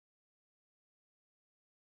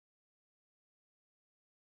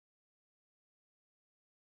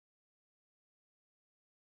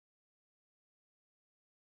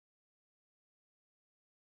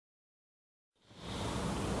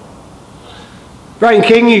Ryan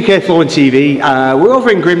King, UK Flooring TV. We're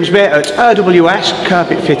over in Grimsby at RWS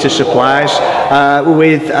Carpet Fitter Supplies. We're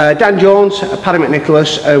with Dan Jones, Paddy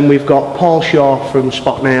McNicholas, and we've got Paul Shaw from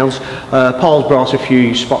Spotnails. Paul's brought a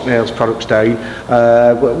few Spotnails products down.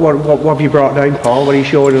 What have you brought down, Paul? What are you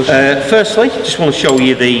showing us? Firstly, just want to show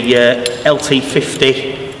you the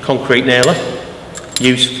LT50 concrete nailer,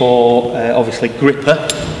 used for obviously gripper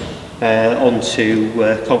onto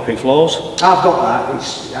concrete floors. I've got that.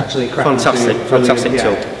 It's actually a fantastic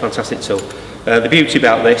tool. The beauty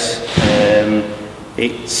about this,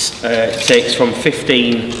 it takes from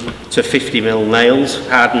 15 to 50 mil nails,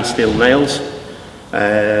 hardened steel nails,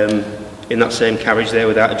 in that same carriage there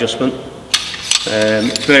without adjustment. It's a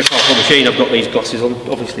very powerful machine. I've got these glasses on,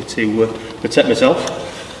 obviously, to protect myself.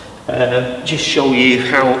 Just show you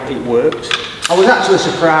how it works. I was actually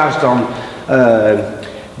surprised on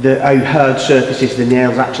how hard surfaces the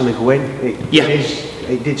nails actually go in.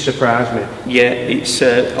 It did surprise me. Yeah, it's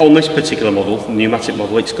on this particular model, the pneumatic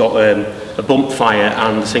model, it's got a bump fire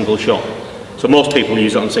and a single shot. So most people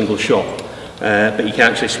use it on single shot, but you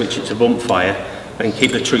can actually switch it to bump fire and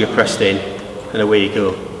keep the trigger pressed in, and away you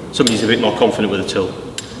go. Somebody's a bit more confident with the tool,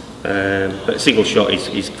 but a single shot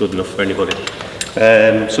is good enough for anybody.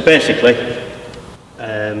 So basically,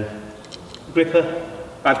 gripper,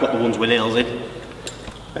 I've got the ones with nails in.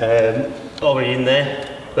 Already in there,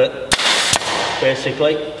 but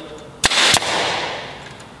basically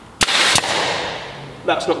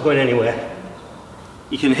that's not going anywhere.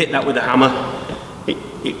 You can hit that with a hammer,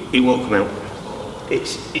 it won't come out.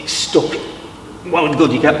 It's stuck. Well and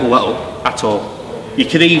good, you can't pull that up at all. You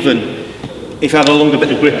could even, if you had a longer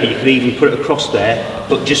bit of gripper, you could even put it across there,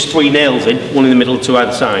 but just 3 nails in, one in the middle, 2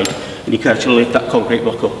 either side, and you can actually lift that concrete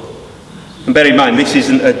block up. And bear in mind, this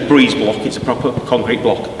isn't a breeze block, it's a proper concrete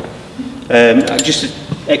block. Just to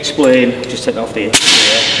explain, just take that off the edge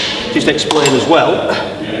here, just explain as well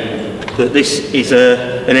that this is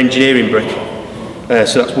an engineering brick.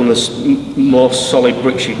 So that's one of the more solid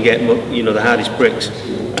bricks you can get, you know, the hardest bricks,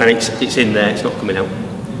 and it's in there, it's not coming out.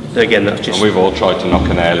 And again, that's just... And we've all tried to knock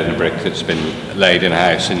a nail in a brick that's been laid in a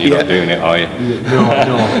house, and you're not doing it, are you?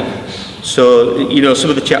 No. So, you know, some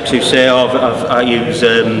of the chaps who say, oh, I use...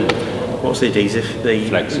 what's the adhesive? The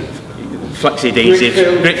Flexi adhesive,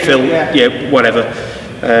 grit film, yeah, whatever.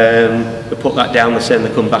 They put that down, they send,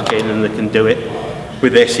 they come back in, and they can do it.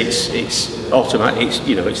 With this, it's automatic. It's,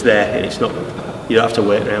 you know, it's there. It's not. You don't have to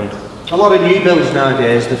wait around. A lot of new builds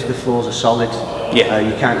nowadays, the floors are solid. Yeah.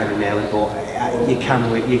 You can't get a nail in, but you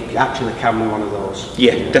actually can with one of those.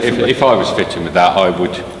 Yeah, definitely. If I was fitting with that, I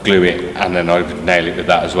would glue it and then I would nail it with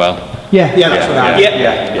that as well. Yeah, that's what I do.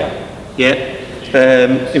 Yeah.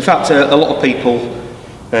 In fact, a lot of people,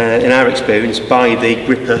 in our experience, buy the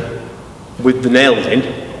gripper with the nails in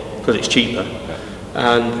because it's cheaper,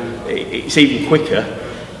 and it's even quicker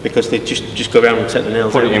because they just go around and take the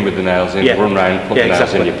nails Put out. it in with the nails in, run round, put the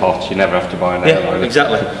nails in your pot. You never have to buy a nail. Yeah,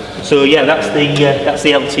 exactly. So yeah, that's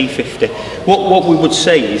the LT50. What we would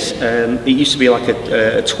say is it used to be like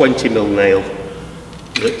a 20 mil nail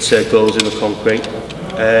that goes in the concrete.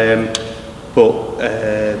 But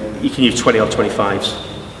you can use 20 or 25s.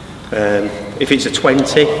 If it's a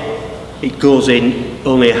 20, it goes in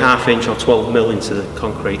only a ½ inch or 12 mil into the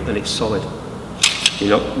concrete, and it's solid.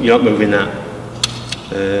 You're not moving that.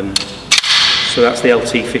 So that's the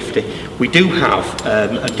LT50. We do have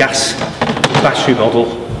a gas battery model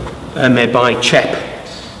made by CHEP.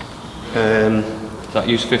 Does that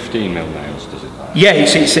use 15 mil nails? Does it? Yeah,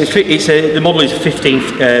 the model is 15.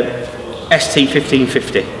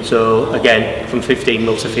 ST1550, so again from 15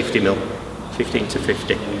 mil to 50 mil, 15 to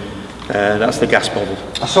 50. That's the gas model.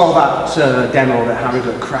 I saw that demo that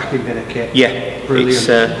Harrogate, cracking bit of kit. Yeah, brilliant. It's,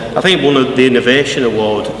 I think it won the Innovation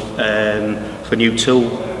Award for new tool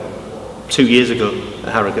 2 years ago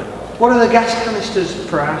at Harrogate. What are the gas canisters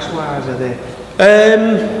price-wise? Are they?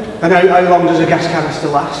 And how long does a gas canister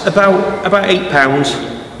last? About £8,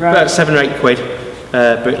 right. About 7 or 8 quid,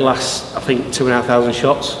 but it lasts I think 2,500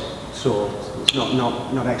 shots. So it's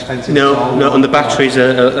not expensive. No, and the batteries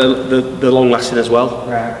are the long lasting as well.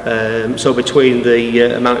 Right. So between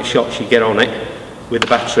the amount of shots you get on it with the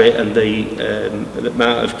battery and the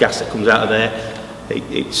amount of gas that comes out of there,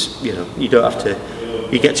 it's, you know, you don't have to.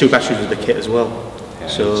 You get 2 batteries with the kit as well. Yeah,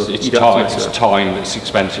 so it's time that's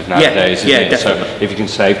expensive nowadays. Yeah, isn't it? definitely. So if you can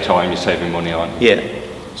save time, you're saving money on. Yeah.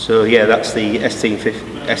 So yeah, that's the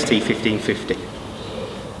ST1550.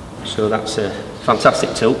 So that's a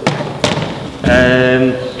fantastic tool.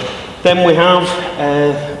 Then we have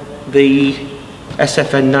the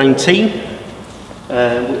SFN19,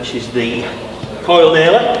 which is the coil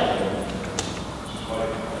nailer,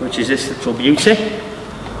 which is this little beauty.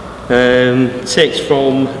 Takes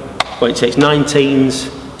from, well, it takes 19s,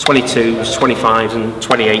 22s, 25s and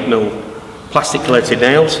 28mm plastic collated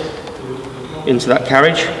nails into that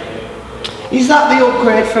carriage. Is that the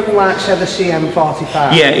upgrade from, like, say, the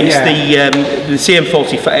CM45? Yeah, it's the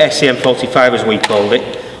CM45, SCM45 as we called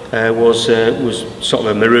it, was sort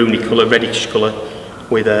of a maroony colour, reddish colour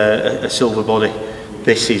with a silver body.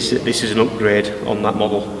 This is an upgrade on that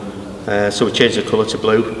model. So we changed the colour to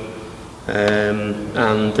blue.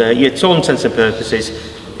 Yeah, to all intents and purposes,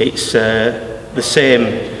 it's the same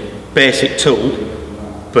basic tool,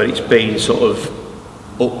 but it's been sort of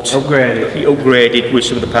upgraded with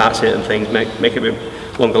some of the parts in it and things, make it a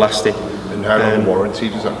bit longer lasting. And how long warranty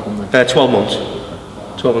does that come with? 12 months.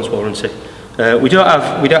 12 months warranty. We don't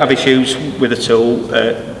have issues with the tool.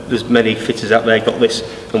 There's many fitters out there got this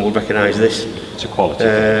and will recognise this. It's a quality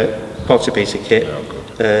quality piece of kit.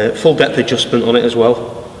 Full depth adjustment on it as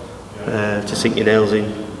well, to sink your nails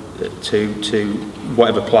in to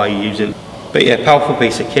whatever ply you're using. But yeah, powerful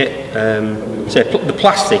piece of kit. So the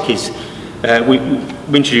plastic is, we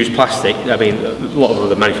introduced plastic. I mean, a lot of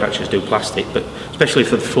other manufacturers do plastic, but especially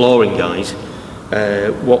for the flooring guys,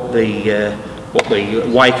 what the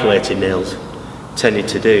wire collated nails tended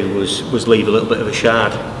to do was leave a little bit of a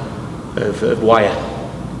shard of wire,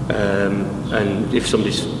 and if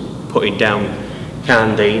somebody's putting down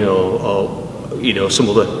Candine or you know, some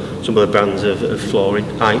other brands of flooring,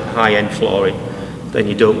 high-end flooring, then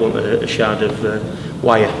you don't want a shard of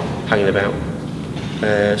wire hanging about.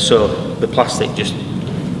 So the plastic, just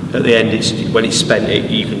at the end, when it's spent,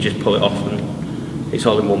 you can just pull it off and it's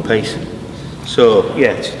all in one piece. So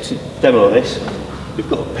yeah, to demo this, we've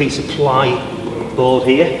got a piece of ply board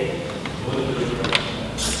here.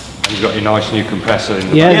 And you've got your nice new compressor in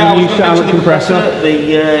the the new silent compressor.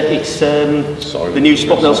 It's the new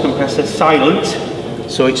Spotnails compressor, silent,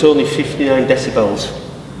 so it's only 59 decibels.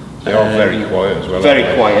 They are very quiet as well. Very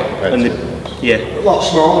quiet, and a lot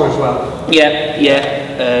smaller as well. Yeah.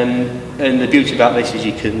 And the beauty about this is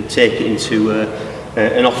you can take it into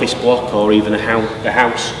an office block or even a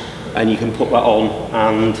house, and you can put that on,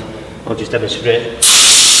 and I'll just demonstrate.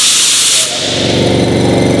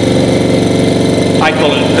 I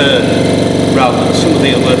call it a purr rather than some of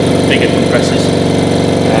the other bigger compressors.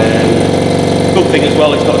 Good thing as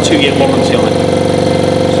well, it's got a 2-year warranty on it,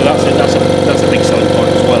 so that's a big selling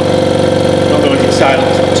point as well. Not only is it silent,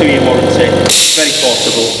 it's got a 2-year warranty, very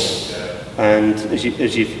portable, and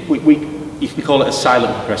you can call it a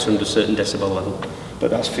silent compressor under a certain decibel level,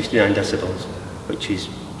 but that's 59 decibels, which is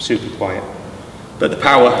super quiet. But the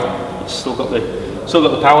power, it's still got the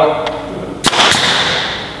power.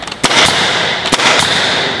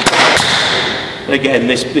 Again,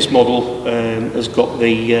 this model has got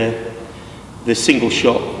the single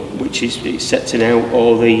shot, which is set to now,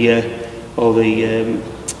 or the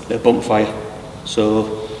bump fire.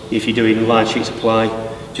 So if you're doing large sheets of ply,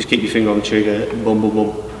 just keep your finger on the trigger, boom, boom,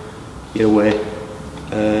 boom, you're away.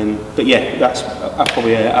 But yeah, that's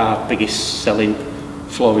probably our biggest selling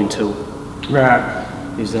flooring tool. Right.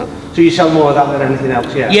 Is that? So you sell more of that than anything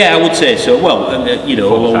else, yeah? Yeah, I would say so. Well, you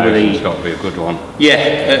know, along with it's got to be a good one.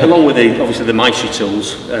 Yeah, along with obviously the Maestri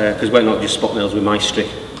tools, because we're not just Spotnails, we're Maestri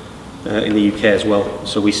in the UK as well.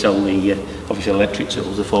 So we sell the obviously electric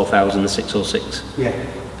tools, the 4000, the 606. Yeah.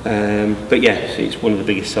 But yeah, it's one of the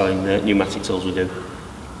biggest selling pneumatic tools we do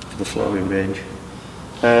for the flooring range.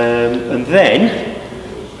 And then,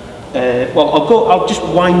 well, I'll just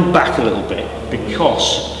wind back a little bit,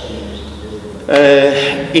 because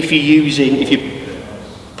if you're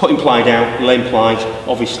putting ply down, laying ply,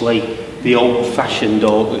 obviously the old-fashioned,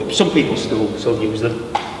 or some people still use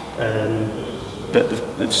them, but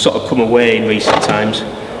they've sort of come away in recent times,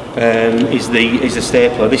 is the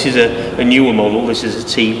stapler. This is a newer model. This is a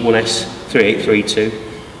T1S 3832,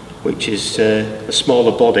 which is a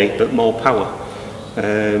smaller body but more power.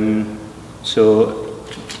 So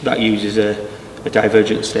that uses a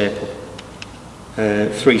divergent staple.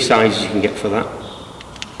 3 sizes you can get for that.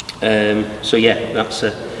 So yeah, that's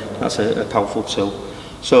a powerful tool.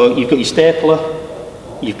 So you've got your stapler,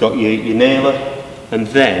 you've got your nailer, and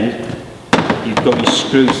then you've got your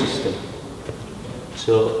screw system.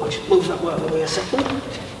 So I'll just move that out of the way a second.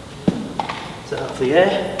 Set that for the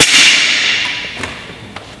air.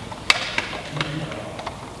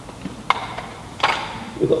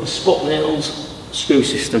 We've got the Spotnails screw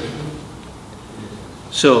system.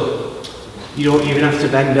 So you don't even have to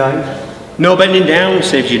bend down? No bending down,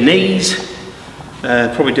 saves your knees.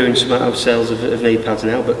 Probably doing some out of sales of knee pads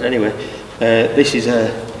now, but anyway, this is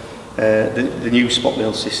the new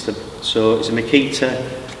Spotnails system. So it's a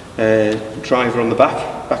Makita driver on the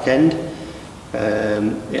back end.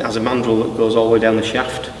 It has a mandrel that goes all the way down the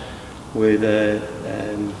shaft, with a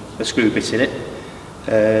screw bit in it.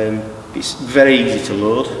 It's very easy to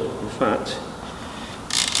load. In fact,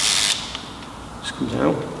 this comes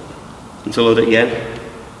out, and to load it again.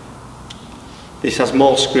 This has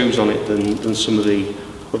more screws on it than some of the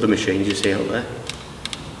other machines you see out there,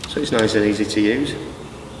 so it's nice and easy to use.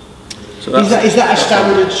 So is that a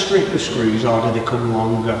standard strip of screws, or do they come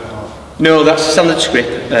longer? Or? No, that's a standard strip.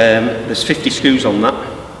 There's 50 screws on that.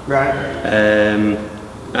 Right.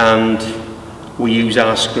 And we use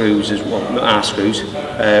our screws as well. Not our screws.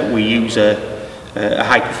 We use a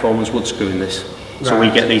high performance wood screw in this. So we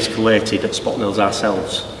get these collated at Spotnails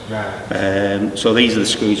ourselves. Right. So these are the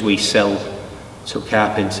screws we sell to a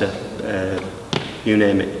carpenter, you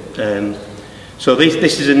name it. So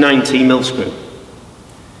this is a 19mm screw.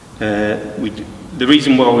 The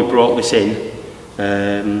reason why we brought this in,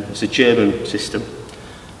 it's a German system,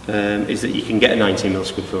 is that you can get a 19mm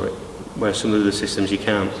screw for it, where some of the systems you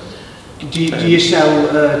can't. Do you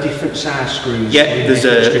sell different size screws? Yeah, there's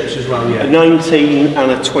strips as well, yeah. A 19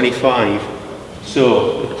 and a 25.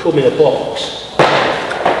 So they come in a box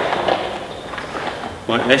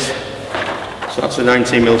like this. So that's the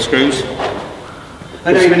 19mm screws.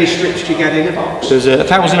 And how many strips do you get in a box? There's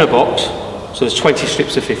 1,000 in a box, so there's 20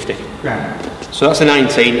 strips of 50. Right. So that's a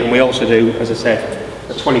 19, and we also do, as I said,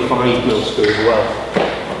 a 25mm screw as well.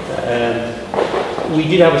 We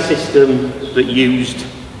did have a system that used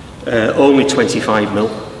only 25mm.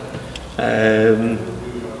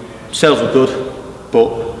 Sales were good,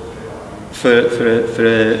 but for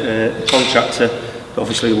a contractor,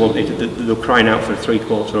 obviously they were crying out for a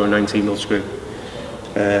 3/4 or a 19mm screw.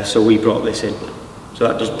 So we brought this in. So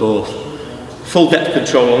that does both. Full depth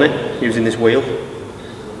control on it using this wheel.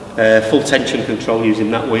 Full tension control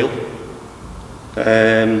using that wheel.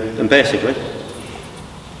 And basically,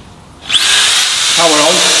 power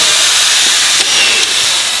on.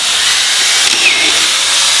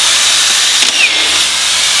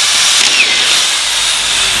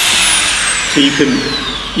 So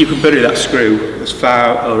you can bury that screw as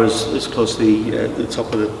far or as close to the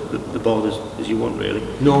top of the board as you want, really.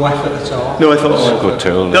 No effort at all? No effort at all. It's a good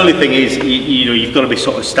tool. The only thing is, you've got to be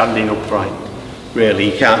sort of standing upright,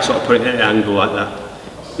 really. You can't sort of put it at an angle like that.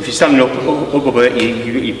 If you're standing up above it,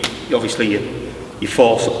 you obviously you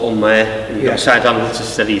force on there, and you've got a side angle to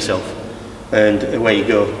steady yourself, and away you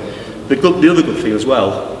go. The other good thing as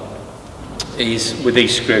well is with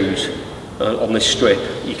these screws on this strip,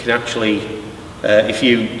 you can actually, if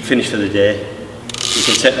you finish for the day, you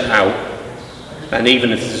can take that out, and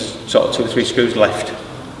even if there's sort of 2 or 3 screws left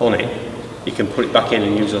on it, you can put it back in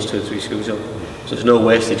and use those 2 or 3 screws up. So there's no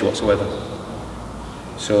wastage whatsoever.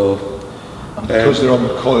 So and because they're on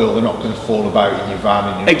the coil, they're not going to fall about in your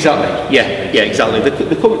van. And exactly. Yeah, exactly.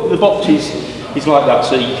 The box is like that,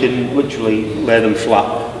 so you can literally lay them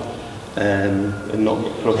flat. And not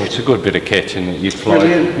get crushed. It's a good bit of kit, and you'd fly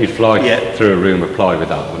through a room of ply with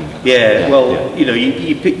that, wouldn't you? Yeah. You know,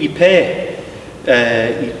 you pay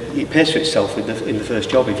it pays for itself in the first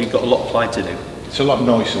job if you've got a lot of ply to do. It's a lot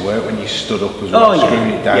nicer work when you stood up as well, screwing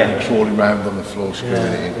it down and crawling around on the floor, screwing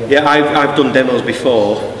it in. Yeah, I've done demos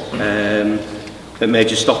before at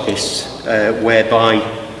major stockists whereby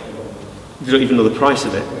you don't even know the price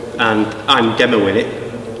of it, and I'm demoing it.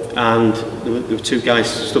 And there were 2 guys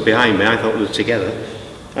stood behind me. I thought we were together,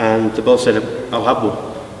 and they both said, "I'll have one.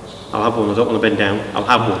 I'll have one. I don't want to bend down. I'll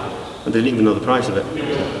have one." And they didn't even know the price of it.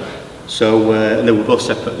 So, and they were both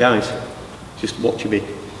separate guys, just watching me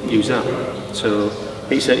use that. So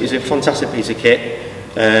it's a fantastic piece of kit.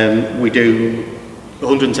 We do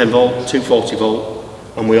 110 volt, 240 volt,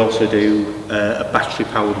 and we also do a battery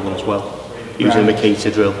powered one as well, using a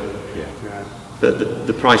Makita drill. But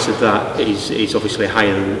the price of that is obviously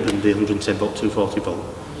higher than the 110 volt, 240 volt.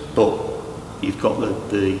 But you've got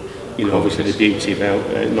the obviously the beauty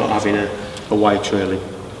about not having a wire trailing.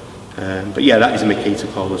 But yeah, that is a Makita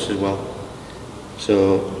cordless as well.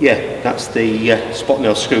 So yeah, that's the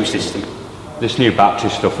Spotnails screw system. This new battery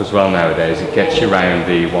stuff as well nowadays, it gets you around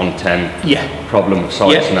the 110 problem of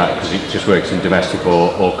sites and that, because it just works in domestic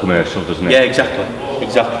or commercial, doesn't it? Yeah, exactly.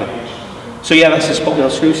 So yeah, that's the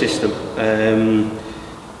Spotnails screw system.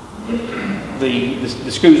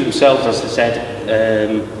 The screws themselves, as I said,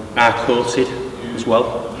 are coated as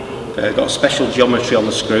well. Got a special geometry on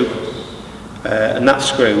the screw, and that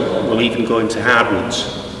screw will even go into hardwoods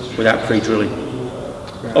without pre-drilling.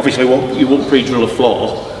 Obviously, you won't pre-drill a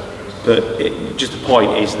floor, but just the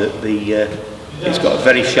point is that it's got a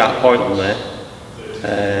very sharp point on there,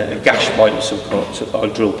 a gash point of some sort, or a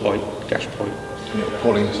drill point, gash point. It'll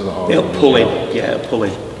pull into the hole. It'll pull in, it'll pull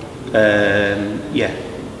in.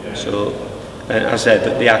 So, as I said,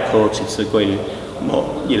 that they are coated, so they're going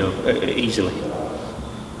more, you know, easily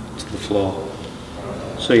to the floor.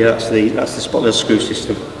 So yeah, that's the Spotnails screw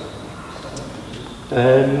system.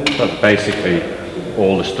 That's basically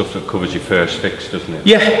all the stuff that covers your first fix, doesn't it?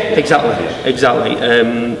 Yeah, exactly.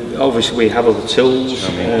 Obviously we have other tools.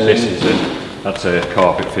 I mean, that's a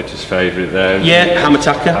carpet fitter's favourite there. Yeah, hammer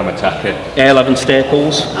tacker. A11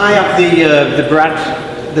 staples. I have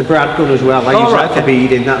the Brad gun as well. I use that for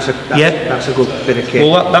beading. That's a good bit of kit.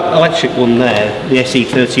 Well, that electric one there, the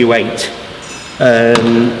SE38.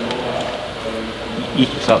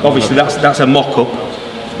 Obviously, that's a mock-up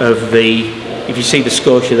of the. If you see the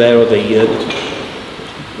scotia there, or the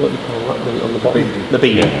what do you call that on the bottom? The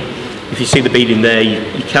beading. If you see the beading there,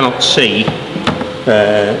 you cannot see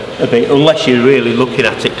a bit unless you're really looking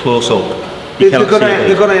at it close up. The gun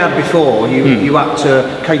I had before, you had to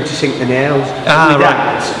countersink the nails.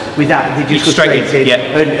 With that, they just go straight in,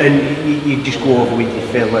 and you just go over with your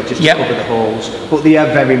filler just to cover the holes. But they are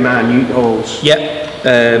very minute holes.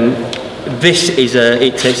 This is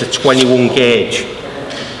it takes a 21 gauge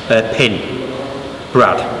pin,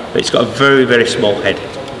 Brad. It's got a very, very small head.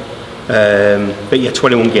 But yeah,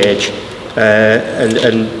 21 gauge,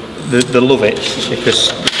 and they love it because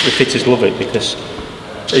the fitters love it because,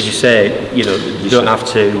 as you say, you know, you don't have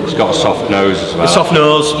to. It's got a soft nose as well. A soft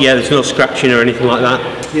nose, yeah. There's no scratching or anything like that.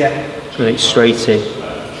 Yeah. And it's straight in.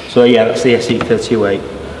 So yeah, that's the SE38.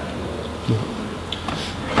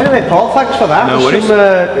 Anyway, Paul, thanks for that. No worries.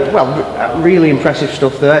 Some, really impressive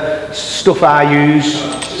stuff there. Stuff I use.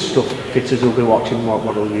 Stuff fitters will be watching what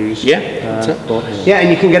they'll use. Yeah, and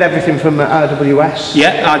you can get everything from RWS.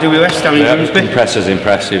 Yeah, RWS down in Grimsby. The compressor's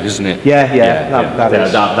impressive, isn't it? That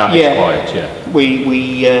is quite,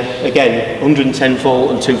 We again, 110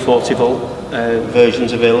 volt and 240 volt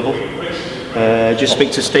versions available. Just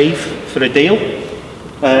speak to Steve for a deal.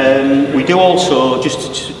 We do also,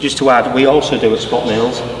 just to add, we also do at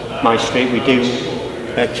Spotnails, My Street, we do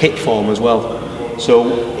a kit form as well.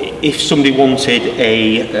 So if somebody wanted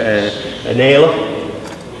a nailer,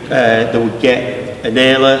 they would get a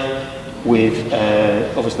nailer with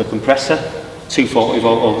obviously the compressor, 240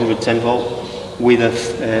 volt or 110 volt, with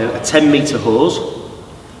a 10 metre hose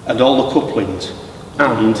and all the couplings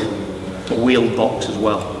and a wheeled box as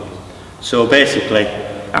well. So basically,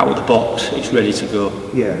 out of the box, it's ready to go.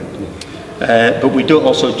 But we don't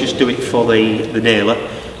also just do it for the nailer,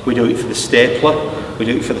 we do it for the stapler, we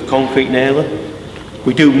do it for the concrete nailer.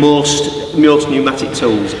 We do most pneumatic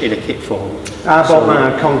tools in a kit form. I bought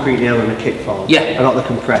my concrete nailer in a kit form. Yeah. I got the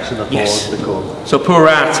compressor, the hose, the gun. So pro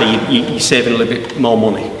rata, you're saving a little bit more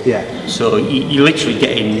money. Yeah. So you're literally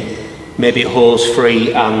getting maybe a hose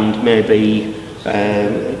free and maybe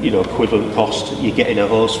equivalent cost. You're getting a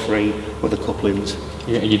hose free with the couplings.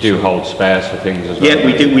 Yeah, you do hold spares for things as well. Yeah,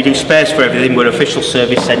 we do spares for everything. We're an official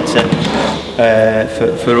service centre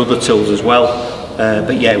for other tools as well.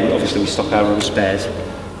 But yeah, obviously we stock our own spares.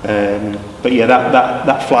 But yeah,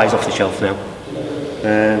 that flies off the shelf now. I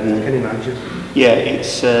can imagine. Yeah,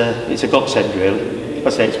 it's a godsend really. Like I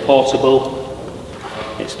say, it's portable.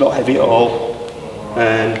 It's not heavy at all.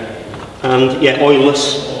 And yeah,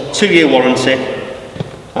 oilless. 2-year warranty.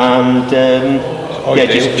 And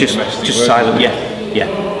just silent.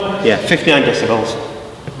 Yeah. 59 decibels.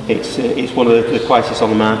 It's one of the quietest on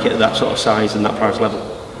the market at that sort of size and that price level.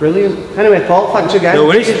 Brilliant. Anyway, Paul, thanks again. No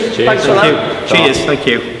worries. Cheers. Thanks for that. Cheers. Thank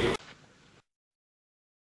you.